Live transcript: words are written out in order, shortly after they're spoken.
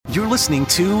You're listening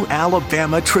to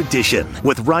Alabama Tradition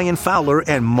with Ryan Fowler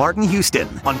and Martin Houston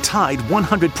on Tide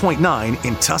 100.9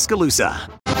 in Tuscaloosa.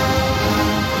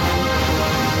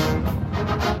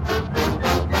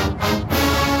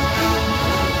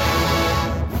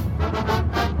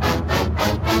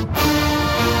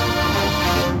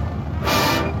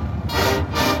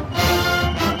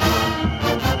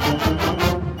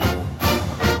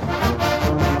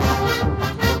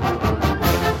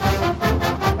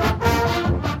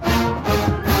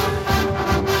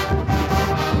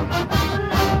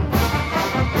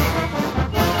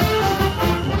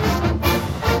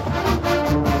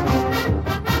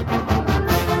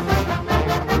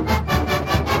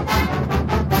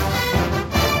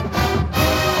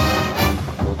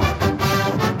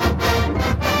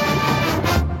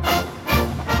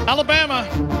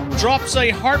 Drops a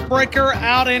heartbreaker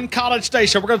out in College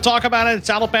Station. We're going to talk about it.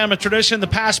 It's Alabama Tradition, the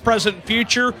past, present, and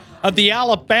future of the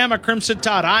Alabama Crimson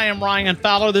Tide. I am Ryan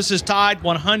Fowler. This is Tide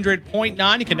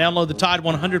 100.9. You can download the Tide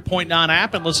 100.9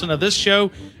 app and listen to this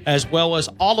show as well as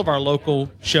all of our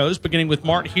local shows, beginning with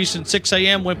Martin Houston, 6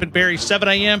 a.m., Wimp and Berry, 7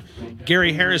 a.m.,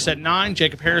 Gary Harris at 9,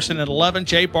 Jacob Harrison at 11,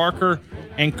 Jay Barker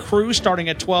and crew starting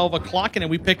at 12 o'clock, and then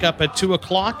we pick up at 2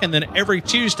 o'clock, and then every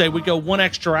Tuesday we go one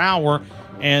extra hour.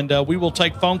 And we will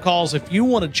take phone calls if you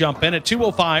want to jump in at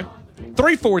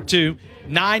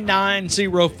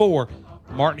 205-342-9904.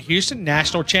 Martin Houston,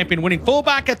 national champion winning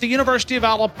fullback at the University of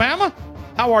Alabama.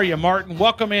 How are you, Martin?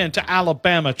 Welcome in to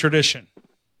Alabama Tradition.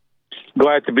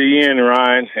 Glad to be in,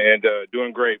 Ryan, and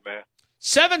doing great, man.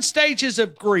 7 stages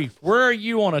of grief. Where are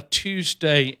you on a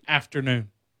Tuesday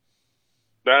afternoon?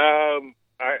 I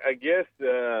guess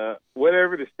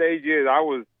whatever the stage is, I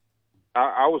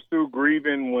was through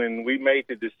grieving when we made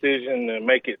the decision to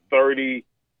make it 31-30.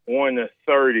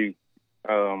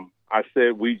 I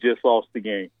said we just lost the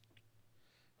game.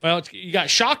 Well, you got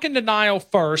shock and denial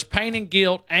first, pain and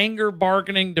guilt, anger,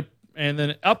 bargaining, and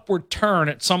then upward turn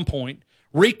at some point,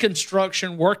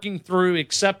 reconstruction, working through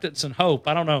acceptance and hope.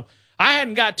 I don't know. I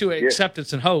hadn't got to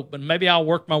acceptance and hope, but maybe I'll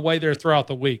work my way there throughout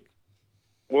the week.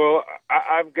 Well,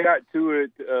 I've got to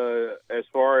it as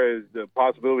far as the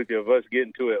possibility of us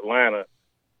getting to Atlanta,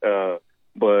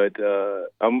 but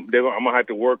I'm going to have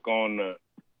to work on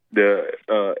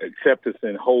the acceptance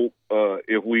and hope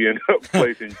if we end up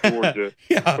playing Georgia,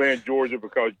 playing Georgia,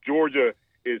 because Georgia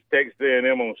is Texas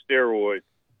A&M on steroids.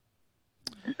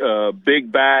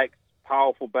 Big backs,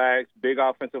 powerful backs, big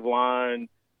offensive line,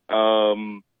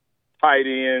 tight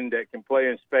end that can play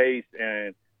in space,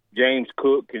 and James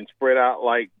Cook can spread out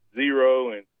like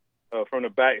zero and from the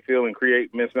backfield and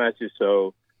create mismatches.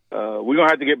 So we're going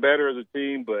to have to get better as a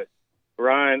team. But,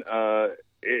 Ryan, we're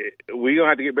going to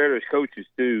have to get better as coaches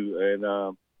too. And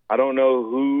I don't know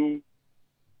who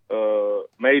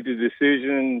made the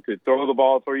decision to throw the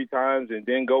ball 3 times and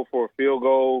then go for a field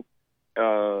goal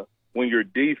when your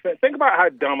defense – think about how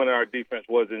dominant our defense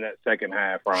was in that second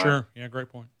half, Ryan. Sure. Yeah,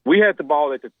 great point. We had the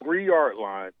ball at the 3-yard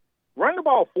line. Run the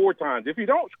ball 4 times. If you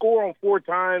don't score on 4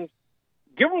 times,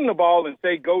 give them the ball and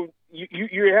say, go.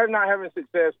 You're not having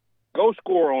success. Go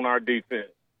score on our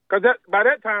defense. Because by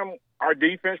that time, our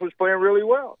defense was playing really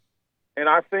well. And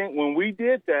I think when we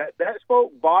did that, that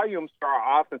spoke volumes to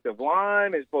our offensive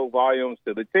line. It spoke volumes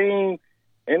to the team.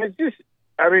 And it's just,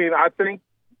 I think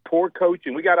poor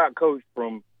coaching. We got out-coached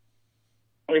from,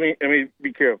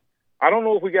 be careful. I don't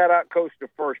know if we got out-coached the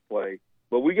first play,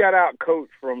 but we got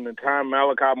out-coached from the time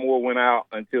Malachi Moore went out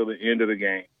until the end of the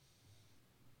game.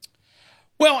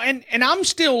 Well, and I'm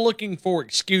still looking for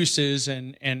excuses,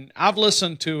 and I've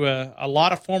listened to a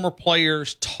lot of former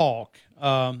players talk.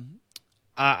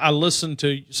 I listened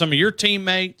to some of your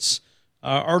teammates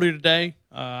earlier today.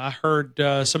 I heard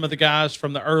some of the guys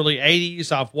from the early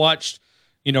 80s. I've watched,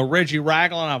 Reggie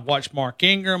Ragland. I've watched Mark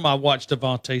Ingram. I watched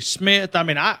Devontae Smith.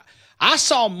 I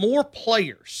saw more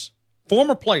players,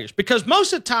 former players, because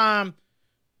most of the time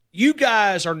you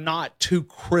guys are not too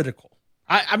critical.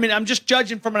 I'm just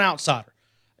judging from an outsider.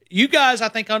 You guys, I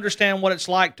think, understand what it's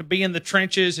like to be in the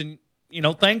trenches, and,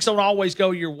 things don't always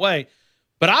go your way.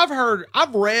 But I've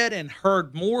read and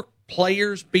heard more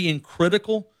players being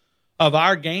critical of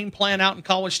our game plan out in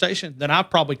College Station than I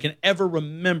probably can ever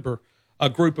remember a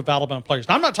group of Alabama players.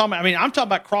 I'm not talking about, I'm talking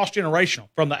about cross-generational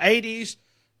from the 80s,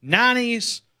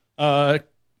 90s,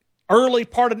 early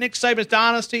part of Nick Saban's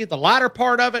dynasty, the latter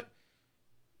part of it.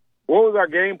 What was our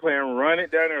game plan? Run it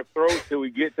down their throat till we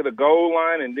get to the goal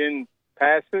line and then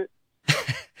pass it?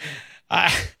 I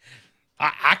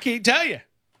can't tell you.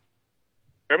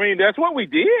 That's what we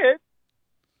did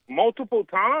multiple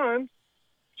times.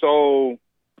 So,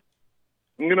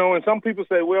 and some people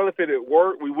say, well, if it had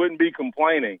worked, we wouldn't be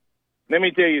complaining. Let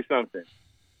me tell you something.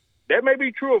 That may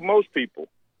be true of most people.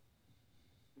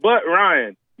 But,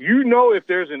 Ryan, if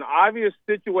there's an obvious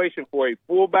situation for a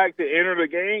fullback to enter the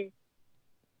game,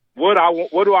 what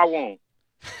do I want?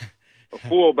 A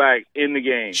fullback in the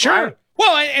game. Sure. Right?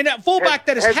 Well, and a fullback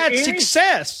that has had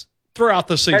success throughout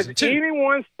the season, too. Has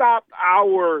anyone stopped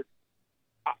our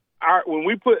when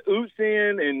we put Oots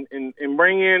in and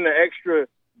bring in the extra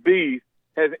beef,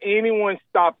 has anyone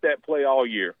stopped that play all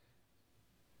year?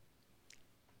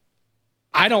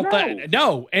 I don't think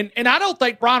no, and I don't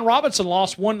think Brian Robinson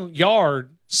lost 1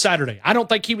 yard Saturday. I don't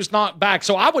think he was knocked back.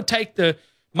 So I would take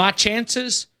my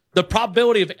chances, the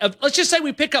probability of let's just say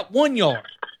we pick up 1 yard,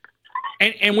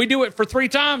 and we do it for 3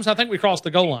 times. I think we cross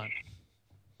the goal line.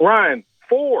 Ryan,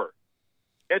 4.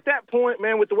 At that point,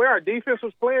 man, with the way our defense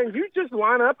was playing, you just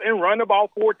line up and run the ball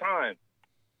 4 times,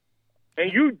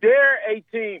 and you dare a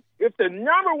team. If the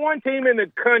number 1 team in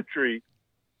the country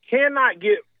cannot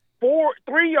get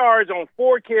 3 yards on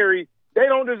 4 carries, they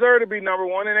don't deserve to be number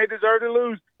 1, and they deserve to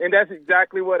lose. And that's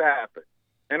exactly what happened.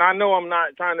 And I know I'm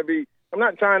not trying to, be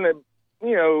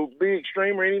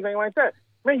extreme or anything like that.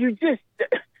 Man,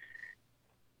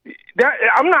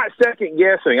 I'm not second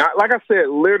guessing. Like I said,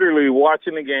 literally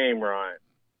watching the game, Ryan,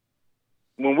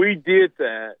 when we did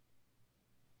that,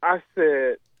 I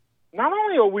said, not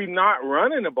only are we not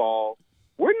running the ball,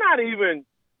 we're not even,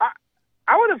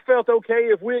 I would have felt okay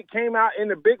if we came out in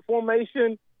the big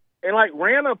formation and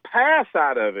ran a pass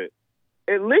out of it.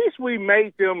 At least we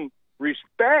made them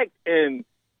respect and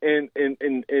defend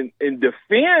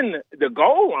the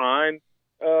goal line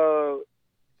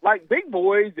like big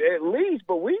boys at least.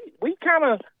 But we kind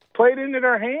of played into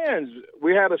their hands.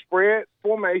 We had a spread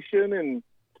formation, and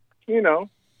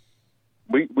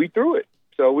we threw it.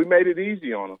 So we made it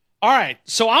easy on them. All right,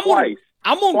 so I'm going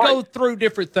to go through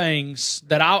different things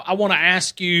that I want to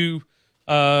ask you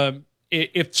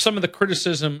if some of the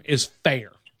criticism is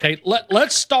fair. Okay,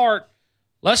 let's start.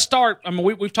 I mean,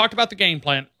 we've talked about the game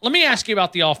plan. Let me ask you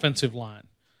about the offensive line.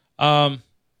 How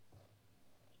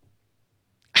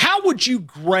would you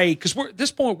grade? Because at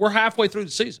this point we're halfway through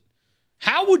the season.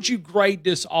 How would you grade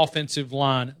this offensive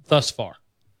line thus far?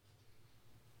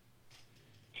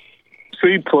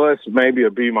 C+, maybe a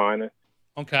B-.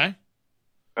 Okay.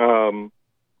 Run.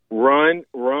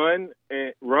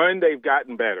 They've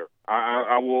gotten better.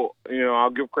 I will.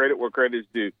 I'll give credit where credit's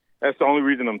due. That's the only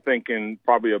reason I'm thinking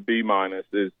probably a B-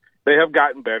 is they have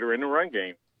gotten better in the run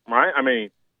game. Right. I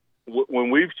mean, when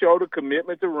we've showed a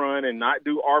commitment to run and not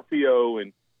do RPO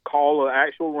and call an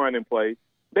actual running play,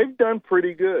 they've done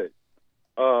pretty good.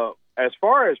 As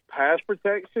far as pass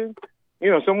protection,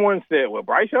 someone said, "Well,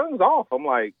 Bryce Young's off." I'm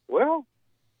like, well.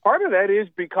 Part of that is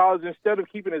because instead of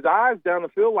keeping his eyes down the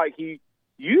field like he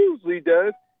usually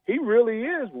does, he really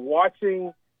is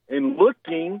watching and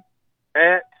looking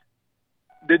at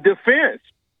the defense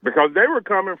because they were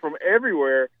coming from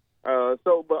everywhere. But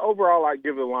overall, I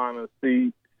give the line a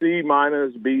C+, B-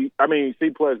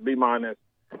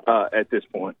 at this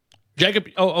point. Jacob,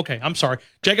 okay. I'm sorry.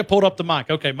 Jacob pulled up the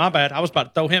mic. Okay, my bad. I was about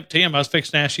to throw him to him. I was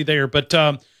fixing to ask you there. But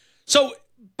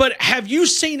But have you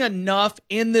seen enough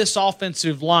in this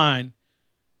offensive line?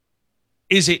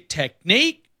 Is it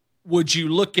technique? Would you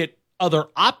look at other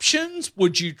options?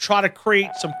 Would you try to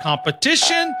create some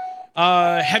competition?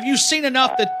 Have you seen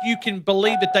enough that you can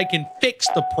believe that they can fix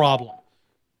the problem?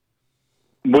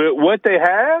 With what they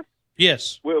have?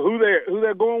 Yes. With who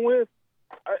they're going with?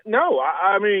 No.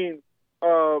 I mean,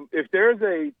 if there's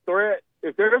a threat,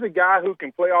 if there's a guy who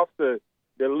can play off the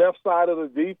left side of the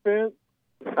defense,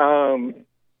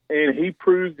 and he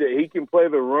proves that he can play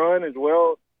the run as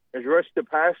well as rush the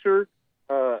passer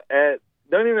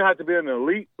doesn't even have to be an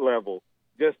elite level,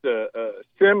 just a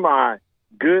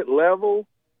semi-good level.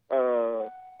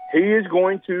 He's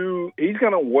going to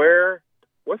wear,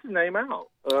 what's his name out?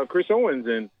 Chris Owens.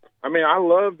 And, I mean, I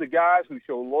love the guys who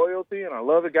show loyalty, and I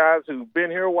love the guys who've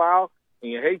been here a while,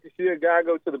 and you hate to see a guy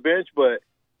go to the bench. But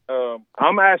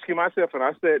I'm asking myself, and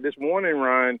I said this morning,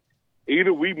 Ryan,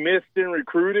 either we missed in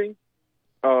recruiting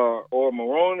or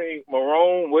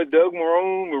Doug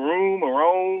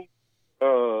Marrone,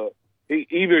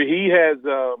 he has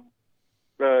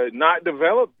not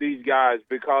developed these guys,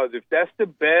 because if that's the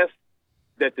best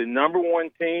that the number 1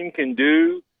 team can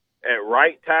do at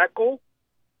right tackle,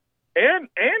 and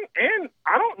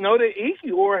I don't know that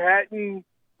Ekiyor hadn't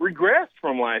regressed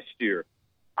from last year.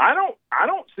 I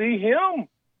don't see him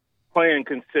playing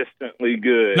consistently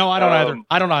good. No, I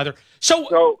don't either.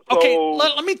 So okay,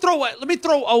 let me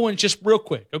throw Owens just real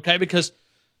quick, okay? Because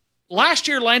last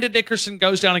year Landon Dickerson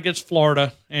goes down against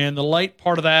Florida, and the late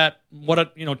part of that, what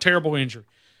a terrible injury.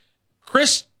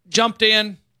 Chris jumped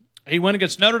in. He went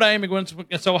against Notre Dame. He went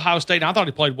against Ohio State. And I thought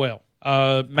he played well.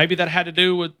 Maybe that had to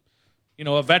do with,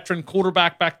 a veteran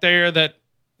quarterback back there that,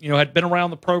 had been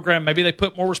around the program. Maybe they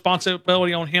put more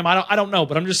responsibility on him. I don't know,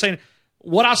 but I'm just saying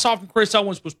what I saw from Chris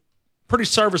Owens was pretty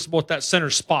serviceable at that center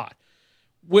spot.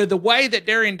 With the way that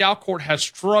Darrian Dalcourt has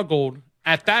struggled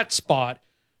at that spot,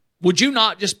 would you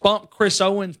not just bump Chris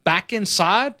Owens back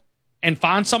inside and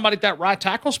find somebody at that right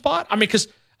tackle spot? Because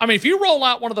if you roll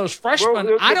out one of those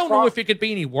freshmen, I don't know if it could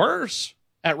be any worse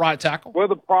at right tackle. Well,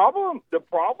 the problem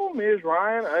is,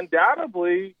 Ryan,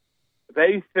 undoubtedly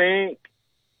they think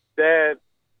that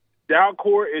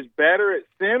Dalcourt is better at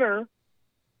center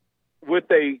with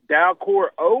a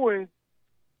Dalcourt-Owens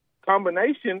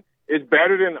combination is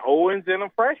better than Owens and a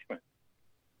freshman.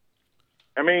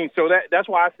 So that's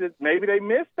why I said maybe they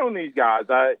missed on these guys.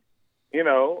 And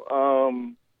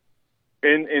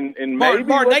maybe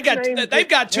Martin, they've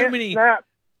got too many.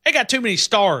 They got too many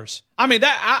stars.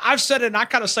 I've said it, and I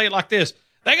kind of say it like this: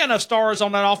 they got enough stars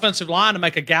on that offensive line to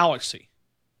make a galaxy.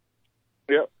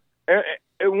 Yep.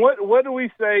 And what do we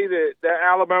say that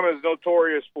Alabama is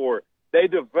notorious for? They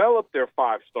develop their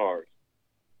 5 stars,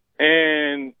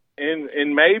 and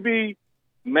maybe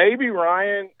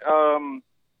Ryan,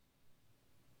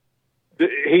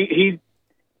 he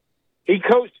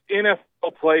coached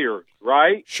NFL players,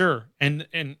 right? Sure, and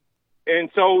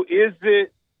so is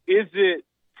it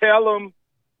tell them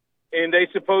and they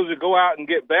supposed to go out and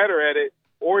get better at it,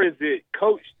 or is it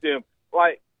coach them?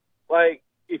 Like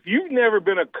if you've never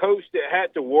been a coach that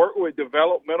had to work with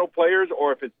developmental players,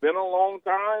 or if it's been a long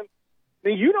time,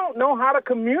 then you don't know how to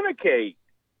communicate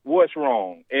what's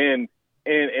wrong and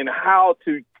how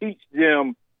to teach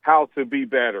them how to be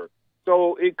better.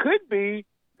 So it could be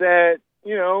that,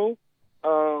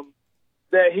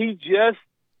 that he just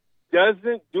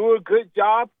doesn't do a good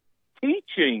job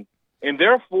teaching, and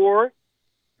therefore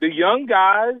the young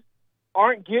guys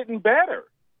aren't getting better.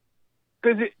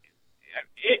 Because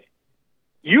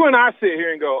you and I sit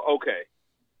here and go, okay,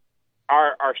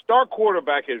 our star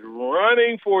quarterback is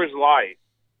running for his life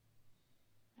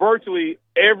virtually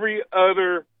every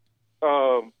other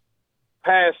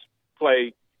pass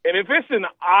play. And if it's an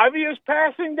obvious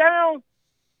passing down,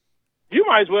 you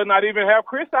might as well not even have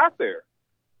Chris out there.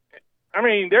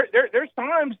 There's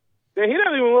times that he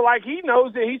doesn't even look like he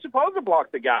knows that he's supposed to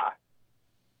block the guy.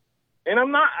 And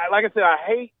I'm not, like I said, I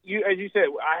hate you, as you said,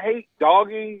 I hate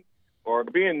dogging or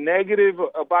being negative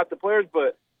about the players,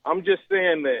 but I'm just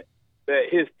saying that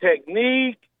his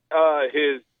technique,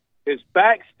 his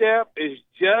back step is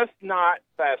just not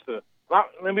fast enough.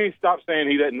 Let me stop saying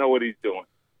he doesn't know what he's doing.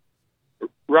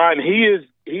 Ryan, he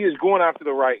is going after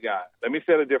the right guy. Let me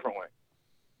say it a different way.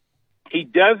 He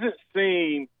doesn't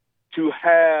seem to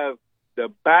have the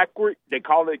backward, they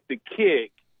call it the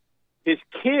kick. His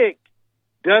kick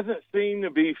doesn't seem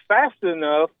to be fast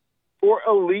enough for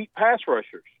elite pass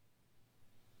rushers.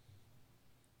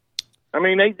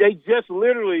 They just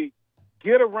literally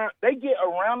get around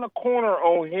the corner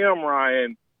on him,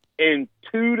 Ryan, in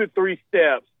 2 to 3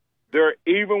 steps. They're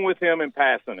even with him in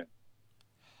passing it.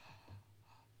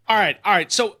 All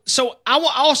right. So I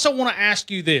also want to ask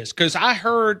you this, because I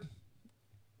heard,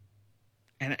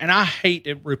 and I hate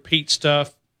to repeat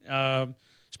stuff,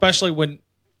 especially when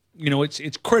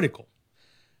it's critical.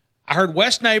 I heard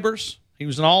Wes Neighbors. He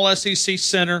was an all-SEC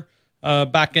center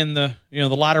back in the the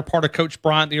latter part of Coach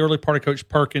Bryant, the early part of Coach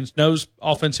Perkins, knows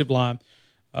offensive line.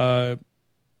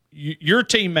 Your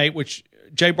teammate, which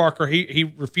Jay Barker,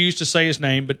 he refused to say his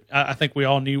name, but I think we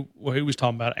all knew who he was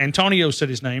talking about. Antonio said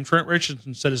his name. Trent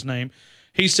Richardson said his name.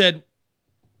 He said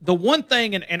the one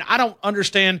thing, and I don't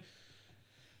understand,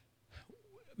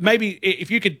 maybe if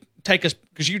you could take us,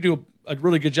 because you do a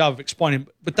really good job of explaining,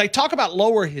 but they talk about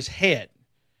lower his head.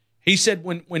 He said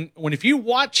when if you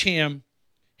watch him,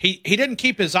 he didn't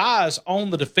keep his eyes on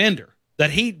the defender,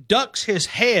 that he ducks his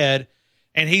head,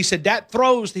 and he said that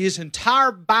throws his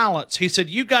entire balance. He said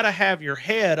you got to have your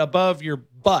head above your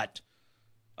butt,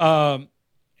 and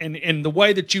the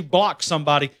way that you block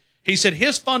somebody. He said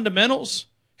his fundamentals.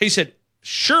 He said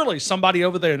surely somebody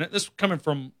over there, and this is coming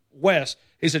from Wes.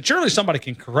 He said surely somebody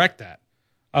can correct that.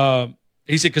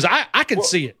 He said because I can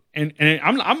see it, and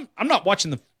I'm not watching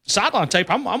the sideline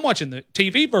tape. I'm watching the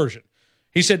TV version.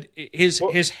 He said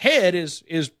his head is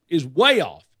way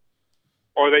off.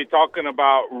 Are they talking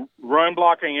about run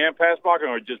blocking and pass blocking,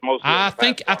 or just mostly? I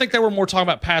think they were more talking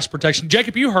about pass protection.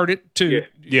 Jacob, you heard it too.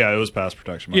 Yeah, it was pass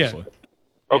protection mostly.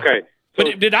 Yeah. Okay. So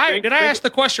but did I ask the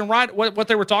question right? What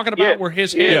they were talking about? Were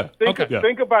his head? Yeah.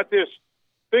 Think about this.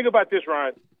 Think about this,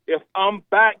 Ryan. If I'm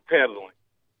backpedaling,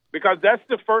 because that's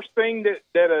the first thing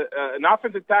that an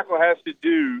offensive tackle has to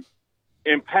do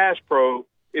in pass pro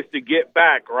is to get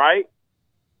back, right?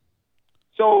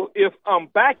 So if I'm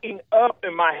backing up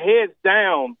and my head's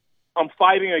down, I'm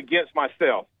fighting against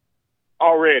myself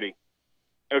already.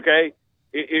 Okay?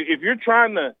 If you're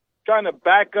trying to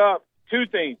back up, two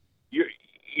things.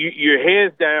 Your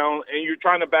head's down and you're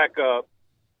trying to back up.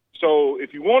 So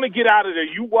if you want to get out of there,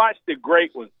 you watch the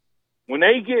great ones. When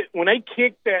they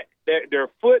kick their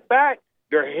foot back,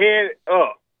 their head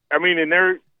up. I mean, and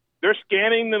they're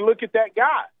scanning to look at that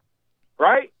guy,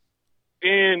 right?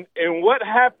 And what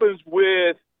happens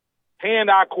with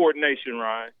hand-eye coordination,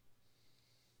 Ryan?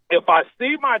 If I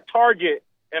see my target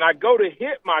and I go to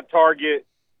hit my target,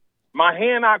 my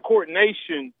hand-eye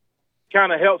coordination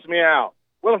kind of helps me out.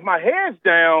 Well, if my head's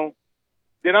down,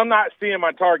 then I'm not seeing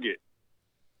my target.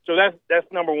 So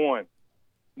that's number one.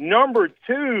 Number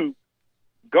two,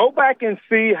 go back and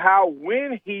see how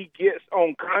when he gets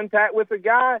on contact with a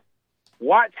guy,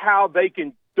 watch how they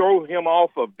can throw him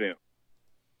off of them.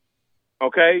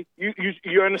 Okay? You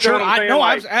understand Sure, what I'm saying? No,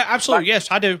 absolutely. Yes,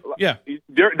 I do. Yeah.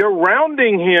 They're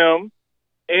rounding him,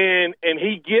 and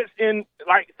he gets in,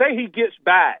 like, say he gets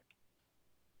back.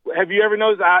 Have you ever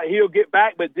noticed how he'll get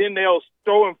back, but then they'll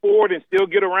throw him forward and still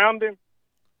get around him?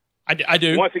 I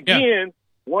do. Once again,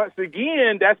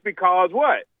 that's because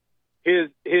what?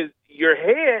 Your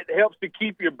head helps to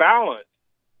keep your balance.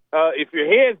 If your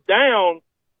head's down,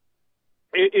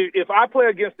 if I play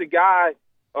against a guy,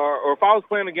 or if I was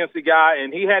playing against a guy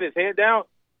and he had his head down,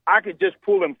 I could just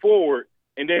pull him forward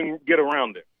and then get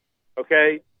around him.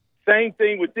 Okay? Same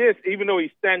thing with this. Even though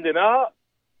he's standing up,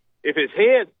 if his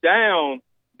head's down,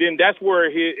 then that's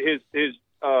where his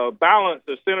balance,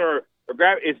 the center of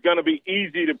gravity, is going to be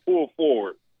easy to pull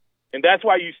forward. And that's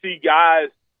why you see guys,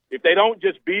 if they don't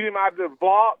just beat him out of the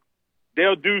block,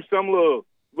 they'll do some little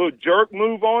jerk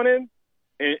move on him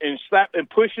and slap and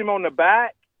push him on the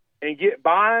back and get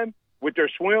by him with their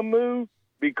swim move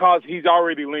because he's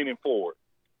already leaning forward.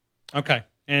 Okay.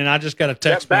 And I just got a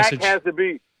text that back message.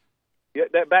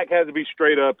 That back has to be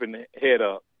straight up and head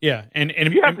up. Yeah. And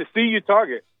you have to see your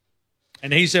target.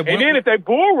 And he said, and then if they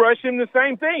bull rush him, the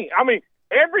same thing. I mean,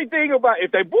 everything about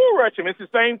if they bull rush him, it's the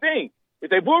same thing. If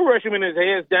they bull rush him and his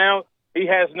head's down, he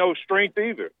has no strength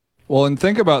either. Well, and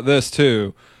think about this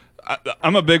too.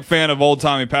 I'm a big fan of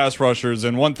old-timey pass rushers,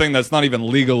 and one thing that's not even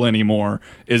legal anymore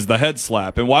is the head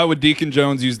slap. And why would Deacon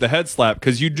Jones use the head slap?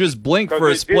 Because you just blink for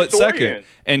a split second,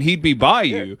 and he'd be by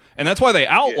you. And that's why they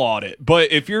outlawed it.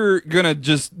 But if you're going to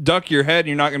just duck your head and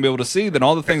you're not going to be able to see, then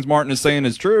all the things Martin is saying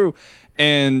is true.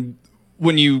 And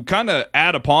when you kind of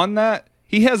add upon that,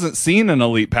 he hasn't seen an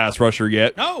elite pass rusher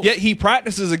yet. No. Yet he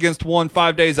practices against one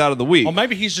 5 days out of the week. Well,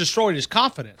 maybe he's destroyed his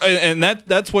confidence. And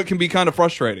that's what can be kind of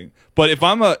frustrating. But if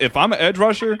I'm an edge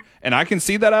rusher and I can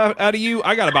see that out of you,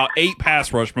 I got about 8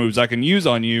 pass rush moves I can use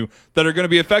on you that are going to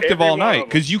be effective all night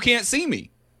because you can't see me.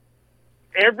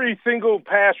 Every single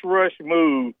pass rush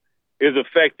move is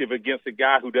effective against a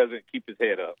guy who doesn't keep his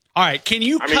head up. All right,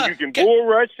 you can bull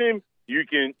rush him. You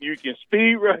can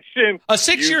speed rush him. A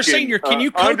 6-year senior, can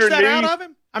you coach that out of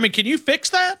him? I mean, can you fix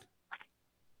that?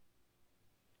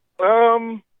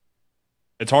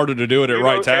 It's harder to do it at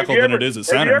right tackle than it is at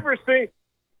center. Have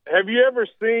you ever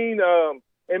seen?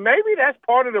 And maybe that's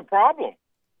part of the problem.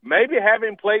 Maybe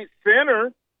having played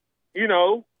center,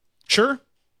 Sure.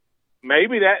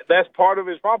 Maybe that's part of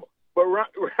his problem. But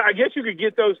I guess you could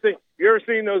get those things. You ever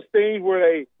seen those things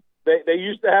where they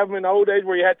used to have them in the old days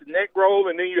where you had to neck roll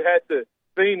and then you had to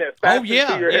thing that fastened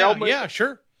to your helmet? Yeah,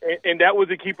 sure. And that was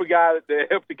to keep a guy to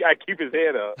help the guy keep his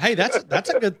head up. Hey, that's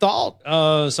a good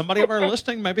thought. Somebody over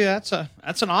listening, maybe that's an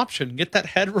option. Get that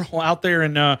head roll out there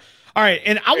and all right.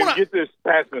 And I want to get this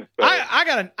passing stuff.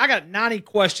 I got 90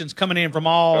 questions coming in from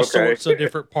all sorts of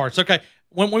different parts. Okay,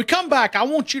 when we come back, I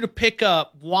want you to pick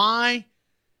up why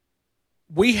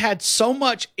we had so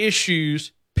much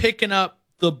issues picking up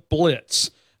the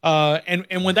blitz. And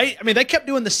when they kept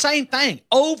doing the same thing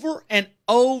over and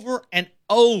over and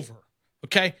over.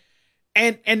 Okay.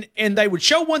 And they would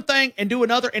show one thing and do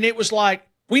another. And it was like,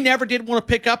 we never did want to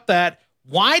pick up that.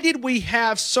 Why did we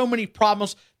have so many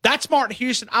problems? That's Martin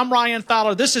Houston. I'm Ryan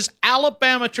Fowler. This is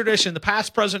Alabama Tradition, the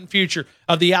past, present, and future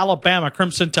of the Alabama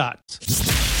Crimson Tide.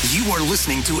 You are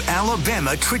listening to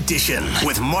Alabama Tradition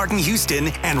with Martin Houston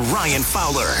and Ryan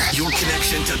Fowler. Your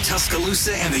connection to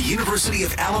Tuscaloosa and the University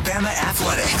of Alabama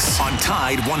Athletics on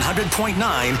Tide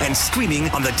 100.9 and streaming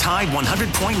on the Tide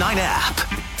 100.9 app.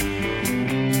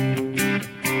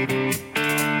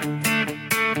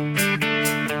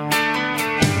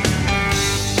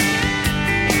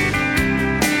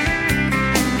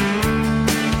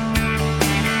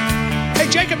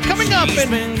 Jacob, coming up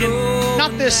in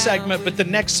not this segment, but the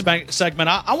next segment,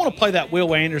 I want to play that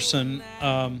Will Anderson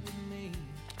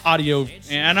audio,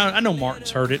 and I know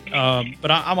Martin's heard it,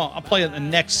 but I'll play it in the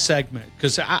next segment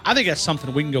because I think that's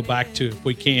something we can go back to if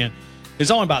we can.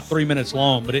 It's only about 3 minutes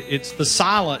long, but it's the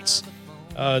silence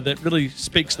that really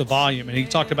speaks the volume. And he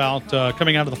talked about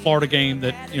coming out of the Florida game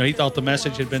that he thought the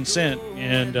message had been sent,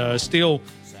 and still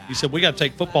he said we got to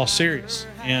take football serious,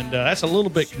 and that's a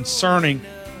little bit concerning.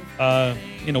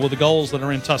 With the goals that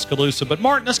are in Tuscaloosa. But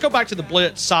Martin, let's go back to the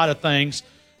blitz side of things.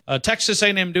 Texas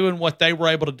A&M doing what they were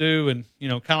able to do, and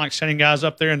kind of like sending guys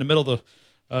up there in the middle of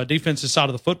the defensive side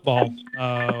of the football.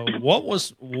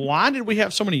 Why did we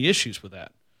have so many issues with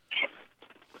that?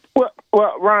 Well,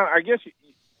 Ron, I guess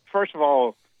first of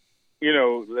all,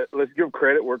 let's give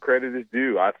credit where credit is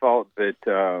due. I thought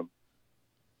that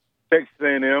Texas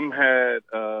A&M had.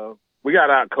 We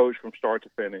got out-coached from start to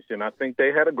finish, and I think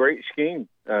they had a great scheme.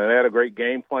 They had a great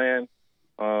game plan.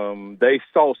 They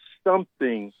saw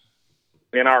something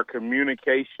in our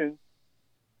communication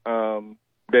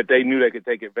that they knew they could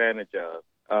take advantage of.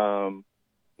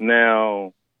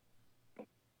 Now,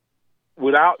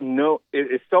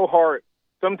 it's so hard.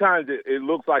 Sometimes it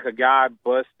looks like a guy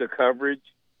busts the coverage,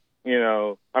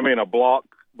 a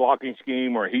blocking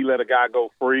scheme, or he let a guy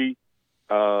go free.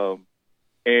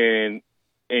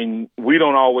 And we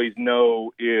don't always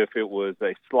know if it was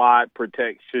a slide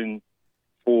protection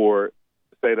for,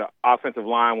 say, the offensive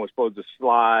line was supposed to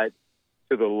slide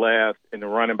to the left and the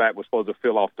running back was supposed to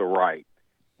fill off the right.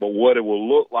 But what it will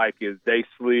look like is they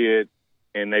slid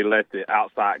and they let the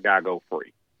outside guy go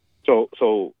free.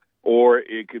 Or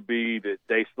it could be that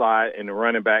they slide and the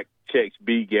running back checks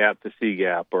B gap to C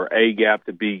gap or A gap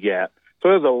to B gap. So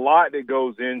there's a lot that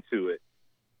goes into it.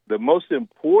 The most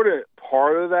important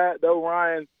part of that, though,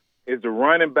 Ryan, is the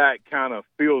running back kind of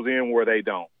fills in where they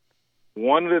don't.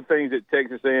 One of the things that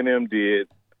Texas A&M did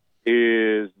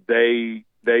is they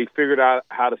figured out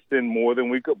how to send more than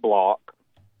we could block,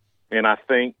 and I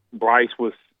think Bryce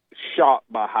was shocked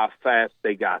by how fast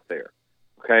they got there.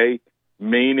 Okay,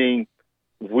 meaning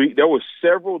there were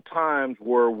several times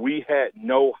where we had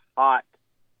no hot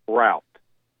route.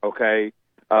 Okay.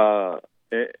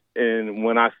 And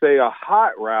when I say a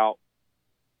hot route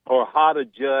or hot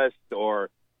adjust or,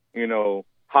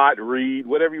 hot read,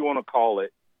 whatever you want to call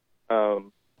it,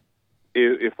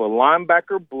 if a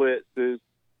linebacker blitzes,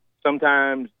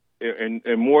 sometimes and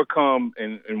more come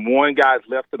and one guy's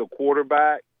left to the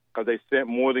quarterback because they sent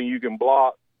more than you can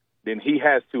block, then he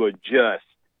has to adjust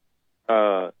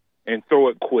and throw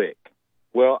it quick.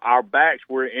 Well, our backs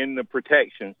were in the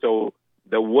protection, so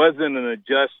there wasn't an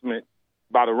adjustment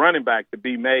by the running back to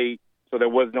be made, so there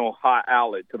was no hot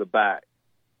outlet to the back.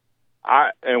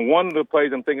 And one of the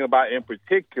plays I'm thinking about in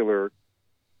particular,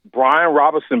 Brian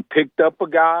Robinson picked up a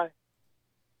guy,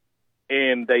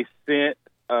 and they sent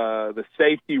the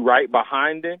safety right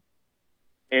behind him,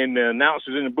 and the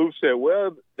announcers in the booth said,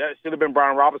 well, that should have been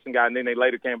Brian Robinson guy, and then they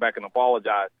later came back and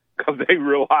apologized because they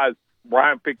realized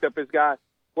Brian picked up his guy.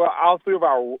 Well, all three of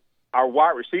our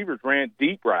wide receivers ran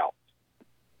deep routes.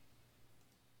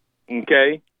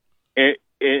 Okay,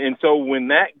 and so when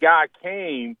that guy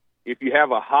came, if you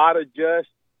have a hot adjust,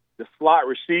 the slot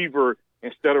receiver,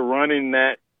 instead of running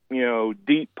that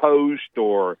deep post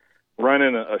or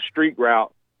running a streak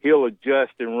route, he'll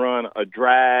adjust and run a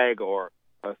drag or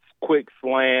a quick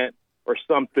slant or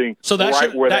something. So that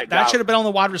should have been on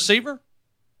the wide receiver.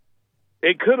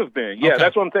 It could have been, yeah. Okay.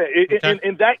 That's what I'm saying. Okay.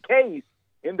 In that case,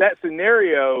 in that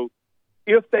scenario,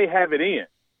 if they have it in,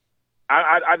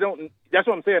 I don't. That's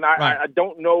what I'm saying. I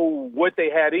don't know what they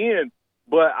had in,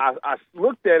 but I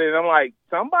looked at it and I'm like,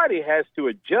 somebody has to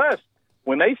adjust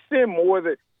when they send more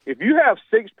than. If you have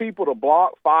 6 people to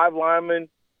block, 5 linemen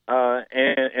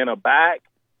and a back,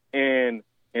 and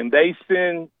they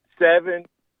send 7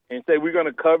 and say we're going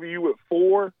to cover you with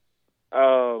 4,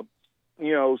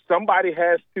 somebody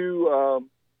has to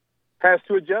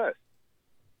adjust.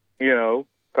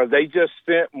 Because they just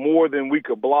sent more than we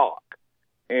could block.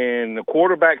 And the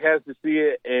quarterback has to see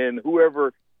it, and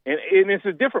whoever – and it's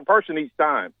a different person each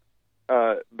time.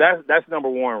 That's number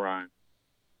one, Ryan.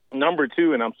 Number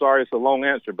two, and I'm sorry it's a long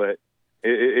answer, but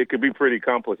it could be pretty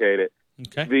complicated.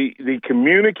 Okay. The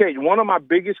communication – one of my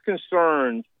biggest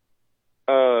concerns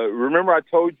remember I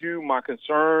told you my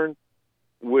concern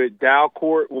with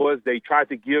Dalcourt was they tried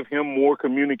to give him more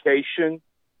communication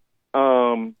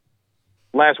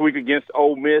last week against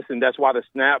Ole Miss, and that's why the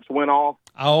snaps went off.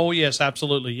 Oh, yes,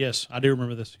 absolutely. Yes, I do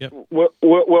remember this. Yep.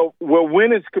 Well,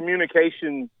 when is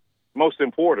communication most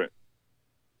important?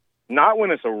 Not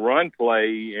when it's a run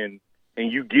play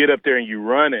and you get up there and you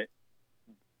run it,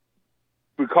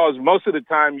 because most of the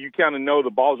time you kind of know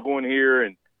the ball's going here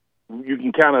and you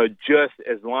can kind of adjust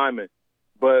as linemen.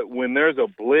 But when there's a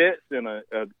blitz and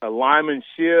a lineman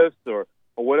shifts or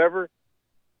whatever,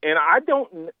 and I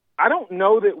don't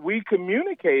know that we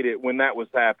communicated when that was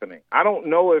happening. I don't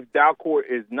know if Dalcourt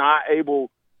is not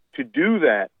able to do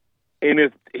that. And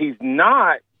if he's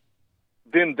not,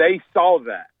 then they saw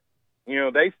that.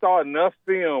 They saw enough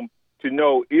film to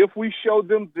know if we showed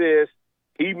them this,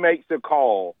 he makes a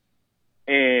call.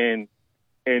 And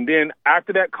then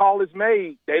after that call is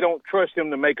made, they don't trust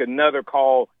him to make another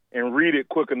call and read it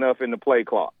quick enough in the play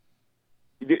clock.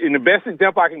 And the best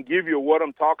example I can give you of what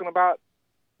I'm talking about,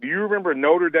 do you remember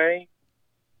Notre Dame?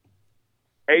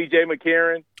 A.J.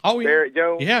 McCarron? Oh, yeah. Barrett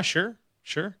Jones? Yeah, sure.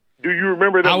 Do you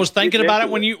remember that? I was thinking about it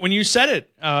when you said it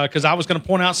because I was going to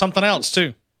point out something else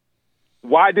too.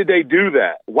 Why did they do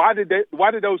that? Why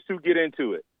did those two get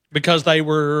into it? Because they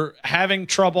were having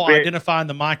trouble identifying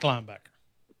the Mike linebacker.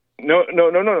 No.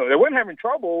 They weren't having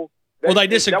trouble. Well, they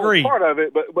disagreed. That was part of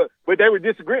it, but they were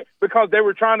disagreeing because they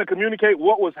were trying to communicate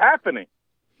what was happening,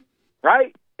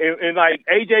 right? And like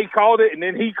AJ called it, and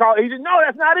then he said, "No,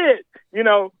 that's not it."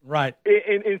 Right?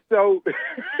 And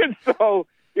so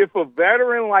if a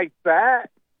veteran like that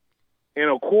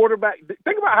and a quarterback,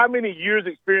 think about how many years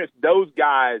experience those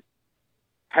guys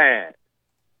had,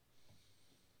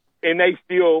 and they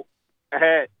still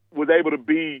was able to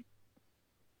be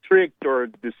tricked or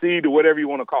deceived or whatever you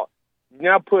want to call it.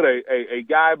 Now put a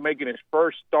guy making his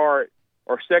first start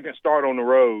or second start on the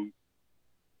road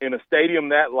in a stadium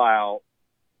that loud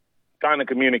trying to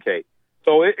communicate.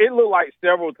 So it looked like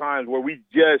several times where we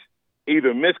just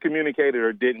either miscommunicated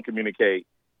or didn't communicate.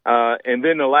 And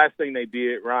then the last thing they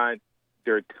did, Ryan,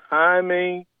 their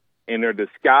timing and their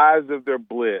disguise of their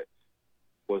blitz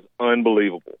was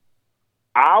unbelievable.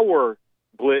 Our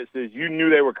blitzes, you knew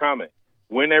they were coming,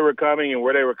 when they were coming and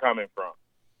where they were coming from.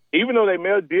 Even though they may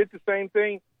have did the same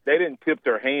thing, they didn't tip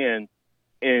their hand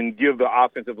and give the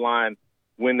offensive line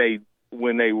when they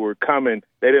were coming.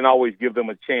 They didn't always give them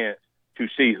a chance to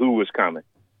see who was coming.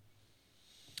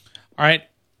 All right.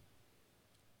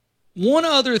 One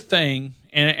other thing,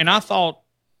 and I thought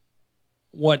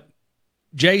what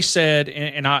Jay said,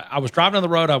 and I was driving on the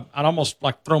road, I'd almost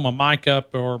like throw my mic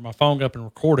up or my phone up and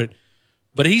record it.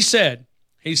 But he said,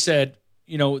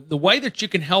 the way that you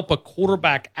can help a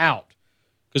quarterback out,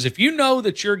 because if you know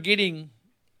that you're getting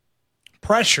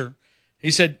pressure, he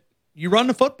said, you run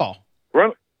the football.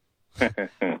 Run.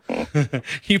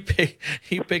 He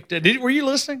picked it. Were you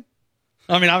listening?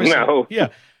 I mean, obviously. No. Yeah.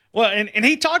 Well, and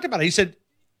he talked about it. He said,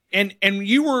 and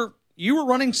you were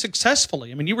running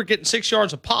successfully. I mean, you were getting 6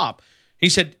 yards a pop. He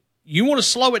said, you want to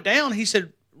slow it down? He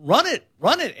said, run it,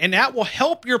 and that will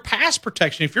help your pass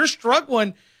protection. If you're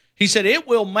struggling, he said, it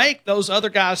will make those other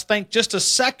guys think just a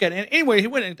second. And anyway, he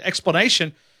went into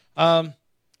explanation, and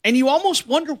you almost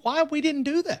wonder why we didn't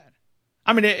do that.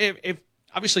 I mean, if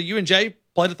obviously you and Jay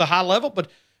played at the high level, but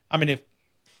I mean, if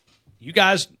you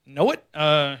guys know it,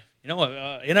 former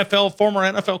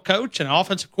NFL coach and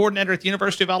offensive coordinator at the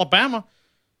University of Alabama,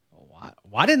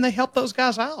 why didn't they help those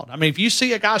guys out? I mean, if you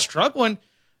see a guy struggling,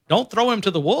 don't throw him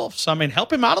to the wolves. I mean,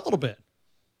 help him out a little bit.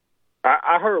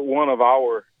 I heard one of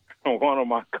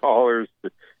my callers,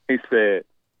 he said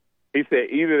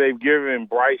either they've given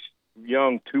Bryce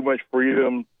Young too much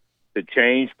freedom to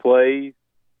change plays,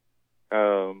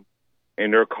 and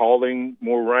they're calling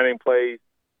more running plays,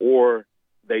 or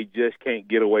they just can't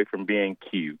get away from being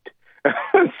cute.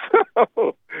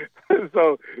 so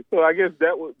I guess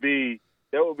that would be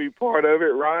part of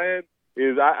it, Ryan,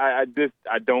 is I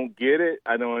don't get it.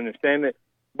 I don't understand it.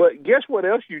 But guess what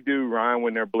else you do, Ryan,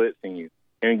 when they're blitzing you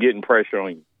and getting pressure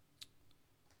on you?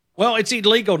 Well, it's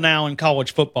illegal now in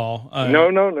college football. No,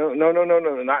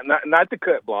 not the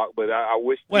cut block, but I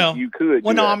wish you could.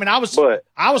 Well, no, I mean, I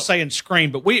was saying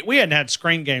screen, but we hadn't had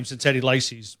screen games since Eddie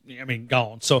Lacy's,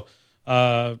 gone. So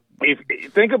if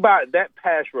think about that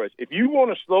pass rush. If you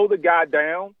want to slow the guy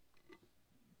down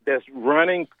that's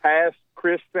running past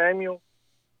Chris Samuel,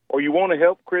 or you want to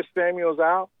help Chris Samuels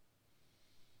out,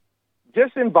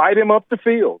 just invite him up the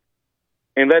field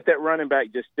and let that running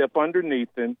back just step underneath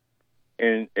him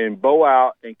and bow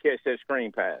out and catch that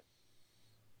screen pass.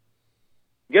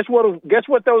 Guess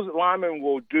what those linemen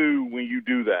will do when you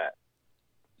do that?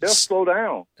 They'll slow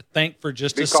down. Think for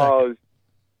just a second.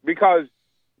 Because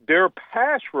their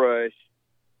pass rush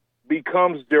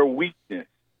becomes their weakness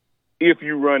if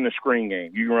you run the screen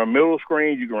game. You can run middle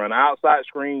screens, you can run outside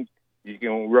screens, you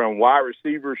can run wide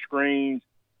receiver screens.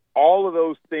 All of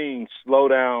those things slow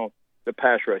down the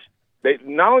pass rush.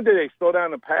 Not only do they slow down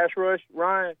the pass rush,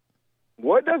 Ryan,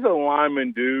 what does a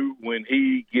lineman do when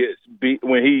he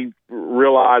when he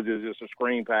realizes it's a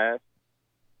screen pass?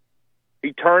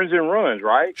 He turns and runs,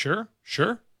 right? Sure.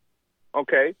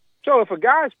 Okay. So if a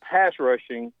guy's pass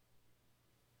rushing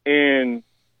and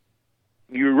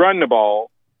you run the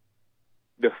ball,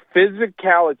 the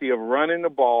physicality of running the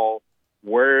ball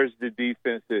wears the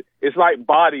defense. It's like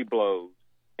body blows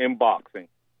in boxing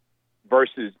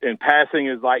versus in passing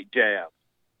is like jabs.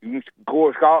 You can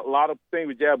score a lot of things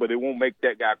with jab, but it won't make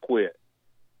that guy quit.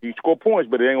 You score points,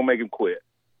 but it ain't going to make him quit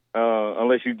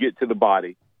unless you get to the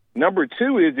body. Number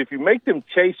two is if you make them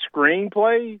chase screen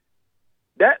plays,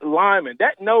 that lineman,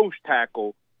 that nose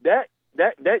tackle, that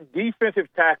defensive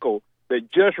tackle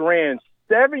that just ran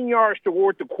 7 yards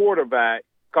toward the quarterback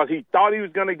because he thought he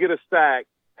was going to get a sack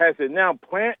has to now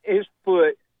plant his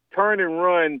foot, turn and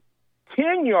run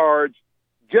 10 yards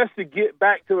just to get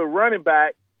back to the running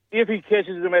back if he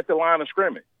catches him at the line of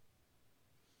scrimmage.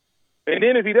 And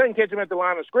then if he doesn't catch him at the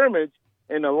line of scrimmage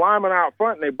and the lineman out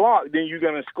front and they block, then you're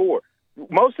going to score.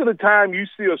 Most of the time you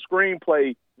see a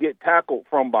screenplay get tackled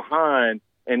from behind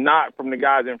and not from the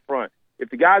guys in front. If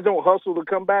the guys don't hustle to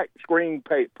come back, screen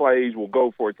plays will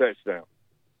go for a touchdown.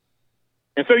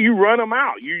 And so you run them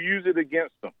out. You use it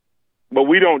against them. But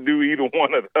we don't do either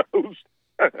one of those.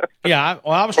 Yeah,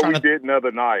 I was trying to. We did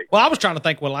another night. Well, I was trying to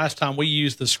think when last time we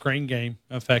used the screen game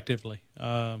effectively.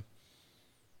 I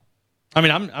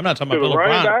mean, I'm not talking about Bill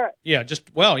O'Brien. Back? Yeah,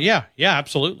 yeah,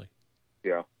 absolutely.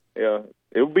 Yeah.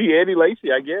 It would be Eddie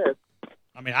Lacy, I guess.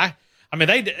 I mean,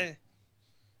 they,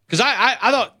 because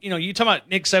I thought, you talking about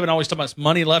Nick Saban always talking about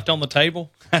money left on the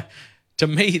table. To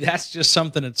me, that's just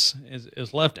something that's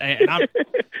is left. And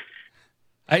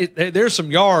there's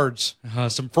some yards,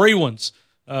 some free ones.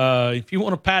 If you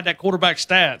want to pad that quarterback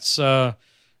stats,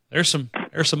 there's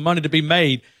some money to be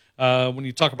made when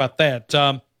you talk about that.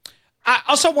 I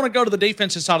also want to go to the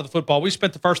defensive side of the football. We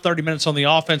spent the first 30 minutes on the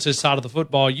offensive side of the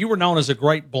football. You were known as a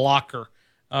great blocker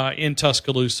in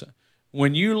Tuscaloosa.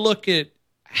 When you look at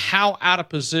how out of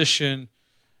position,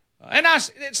 and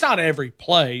it's not every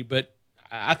play, but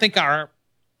I think our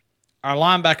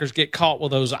linebackers get caught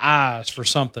with those eyes for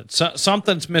something.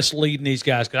 Something's misleading these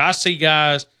guys because I see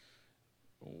guys,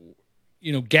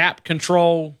 gap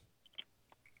control.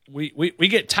 We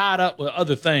get tied up with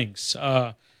other things.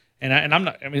 And I'm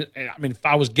not. I mean, if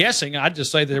I was guessing, I'd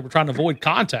just say that they were trying to avoid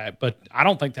contact, but I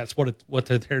don't think that's what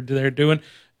they're doing.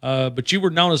 But you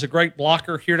were known as a great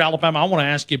blocker here at Alabama. I want to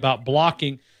ask you about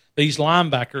blocking these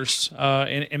linebackers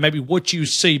and maybe what you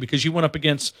see because you went up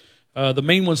against the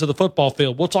mean ones of the football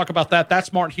field. We'll talk about that.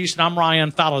 That's Martin Houston. I'm Ryan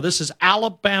Fowler. This is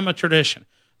Alabama Tradition,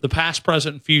 the past,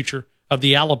 present, and future of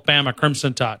the Alabama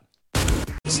Crimson Tide.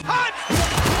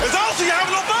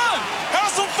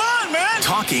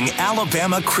 Talking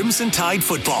Alabama Crimson Tide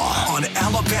football on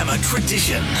Alabama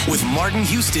Tradition with Martin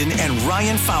Houston and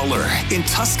Ryan Fowler in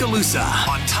Tuscaloosa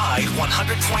on Tide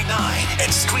 100.9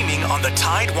 and streaming on the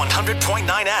Tide 100.9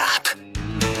 app.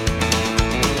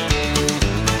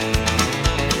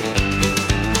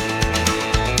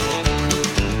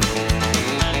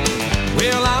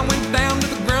 Well, I went down to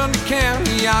the Grundy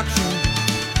County auction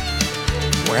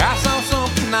where I saw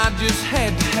something I just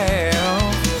had to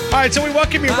have. All right, so we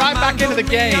welcome you right back into the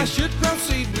game.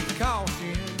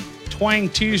 Twang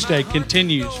Tuesday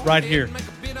continues right here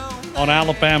on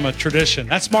Alabama Tradition.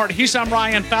 That's Martin Houston. I'm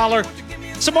Ryan Fowler.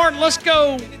 So, Martin, let's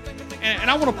go. And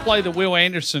I want to play the Will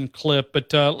Anderson clip,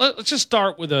 but let's just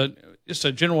start with just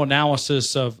a general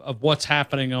analysis of what's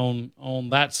happening on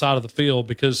that side of the field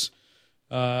because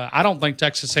I don't think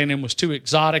Texas A&M was too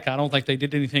exotic. I don't think they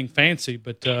did anything fancy,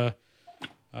 but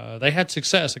they had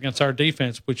success against our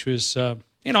defense, which was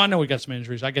I know we got some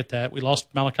injuries. I get that. We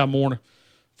lost Malachi Moore in the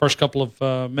first couple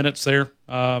of minutes there.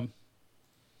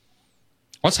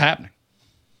 What's happening?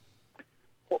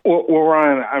 Well,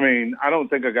 Ryan, I don't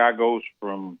think a guy goes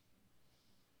from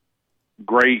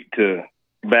great to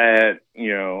bad,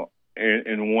 in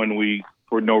 1 week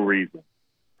for no reason.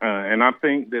 And I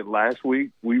think that last week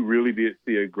we really did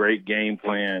see a great game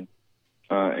plan,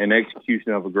 an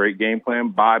execution of a great game plan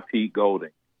by Pete Golding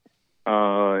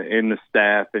and the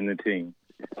staff and the team.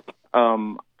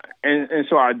 And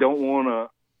so I don't want to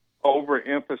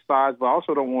overemphasize, but I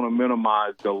also don't want to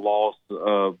minimize the loss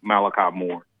of Malachi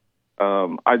Moore.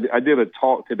 I did a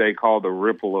talk today called the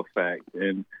ripple effect,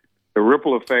 and the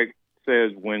ripple effect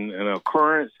says when an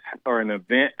occurrence or an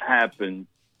event happens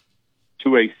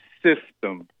to a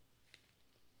system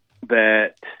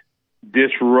that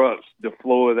disrupts the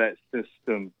flow of that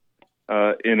system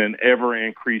in an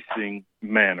ever-increasing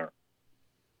manner.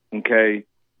 Okay?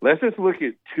 Let's just look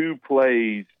at two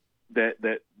plays that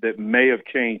may have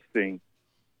changed things.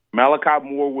 Malachi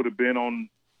Moore would have been on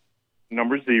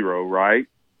number 0, right?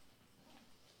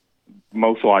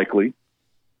 Most likely,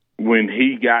 when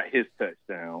he got his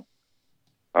touchdown.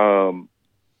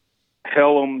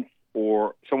 Hellum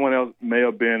or someone else may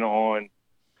have been on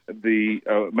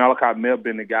Malachi may have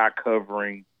been the guy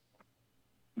covering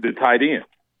the tight end,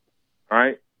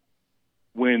 right?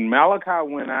 When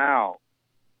Malachi went out,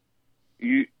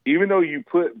 even though you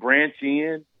put Branch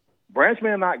in, Branch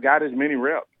may have not got as many